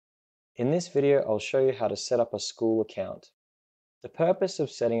In this video, I'll show you how to set up a school account. The purpose of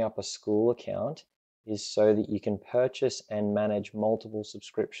setting up a school account is so that you can purchase and manage multiple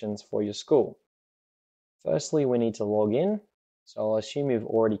subscriptions for your school. Firstly, we need to log in. So I'll assume you've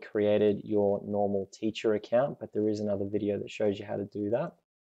already created your normal teacher account, but there is another video that shows you how to do that.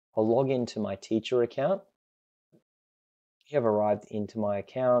 I'll log into my teacher account. You have arrived into my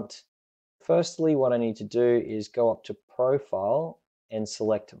account. Firstly, what I need to do is go up to Profile and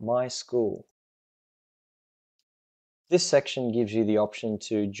select My School. This section gives you the option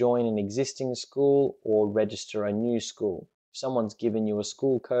to join an existing school or register a new school. If someone's given you a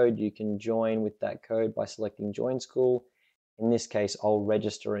school code, you can join with that code by selecting Join School. In this case, I'll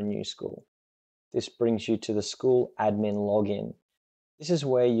register a new school. This brings you to the school admin login. This is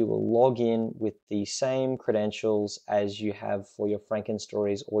where you will log in with the same credentials as you have for your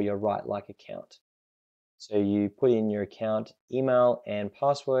Frankenstories or your Write Like account. So you put in your account, email and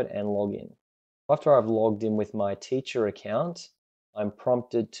password and log in. After I've logged in with my teacher account, I'm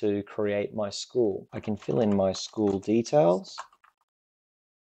prompted to create my school. I can fill in my school details,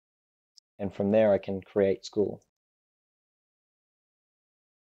 and from there I can create school.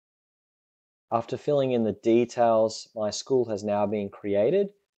 After filling in the details, my school has now been created.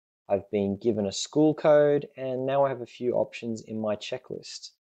 I've been given a school code, and now I have a few options in my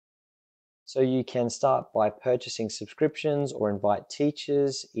checklist. So you can start by purchasing subscriptions or invite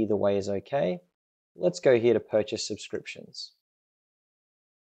teachers. Either way is okay. Let's go here to purchase subscriptions.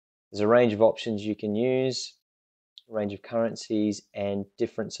 There's a range of options you can use, a range of currencies and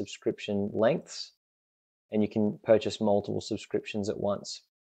different subscription lengths, and you can purchase multiple subscriptions at once.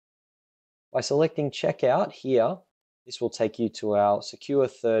 By selecting checkout here, this will take you to our secure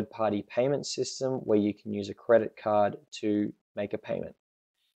third-party payment system where you can use a credit card to make a payment.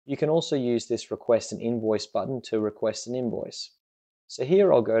 You can also use this request an invoice button to request an invoice. So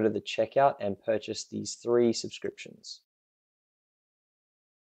here I'll go to the checkout and purchase these 3 subscriptions.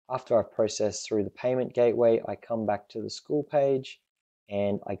 After I've processed through the payment gateway, I come back to the school page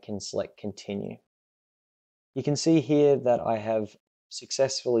and I can select continue. You can see here that I have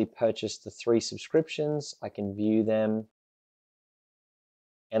successfully purchased the 3 subscriptions. I can view them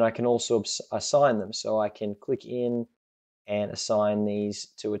and I can also assign them. So I can click in and assign these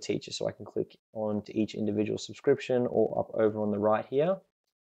to a teacher. So I can click on to each individual subscription or up over on the right here.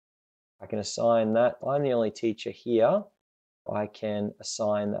 I can assign that. I'm the only teacher here. I can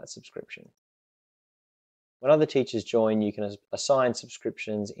assign that subscription. When other teachers join, you can assign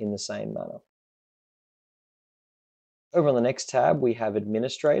subscriptions in the same manner. Over on the next tab, we have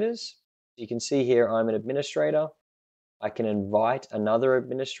administrators. You can see here I'm an administrator. I can invite another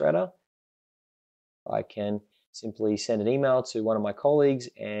administrator. I can simply send an email to one of my colleagues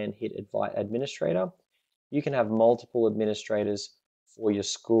and hit invite administrator. You can have multiple administrators for your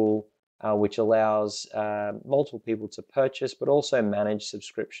school, which allows multiple people to purchase but also manage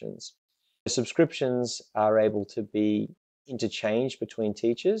subscriptions. The subscriptions are able to be interchanged between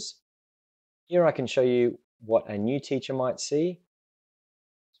teachers. Here I can show you what a new teacher might see.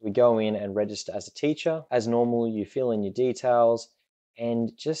 So we go in and register as a teacher. As normal, you fill in your details.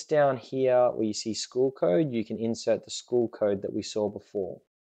 And just down here where you see school code, you can insert the school code that we saw before.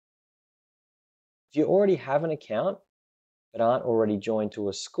 If you already have an account but aren't already joined to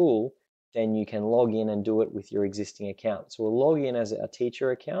a school, then you can log in and do it with your existing account. So we'll log in as a teacher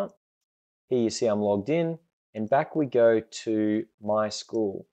account. Here you see I'm logged in, and back we go to my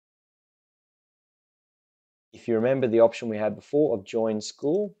school. If you remember the option we had before of join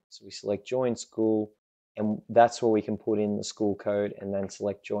school, so we select join school, and that's where we can put in the school code and then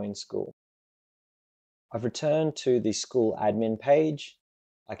select join school. I've returned to the school admin page.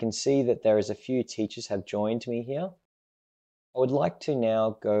 I can see that there is a few teachers have joined me here. I would like to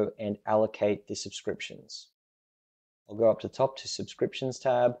now go and allocate the subscriptions. I'll go up to the top to subscriptions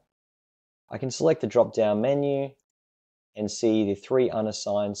tab. I can select the drop down menu and see the 3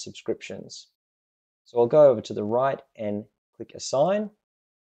 unassigned subscriptions. So I'll go over to the right and click assign.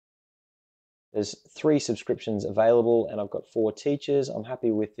 There's 3 subscriptions available and I've got 4 teachers. I'm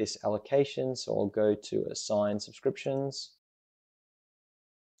happy with this allocation, so I'll go to assign subscriptions.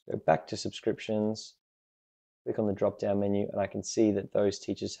 Go back to subscriptions, click on the drop down menu, and I can see that those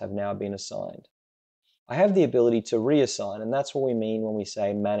teachers have now been assigned. I have the ability to reassign, and that's what we mean when we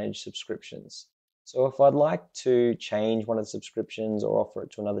say manage subscriptions. So if I'd like to change one of the subscriptions or offer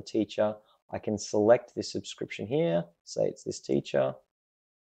it to another teacher, I can select this subscription here, say it's this teacher,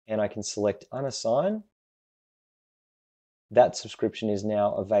 and I can select unassign. That subscription is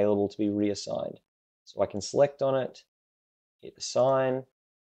now available to be reassigned. So I can select on it, hit assign,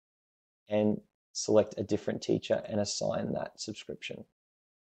 and select a different teacher and assign that subscription.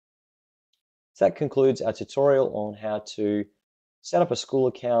 So that concludes our tutorial on how to set up a school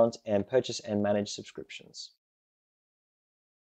account and purchase and manage subscriptions.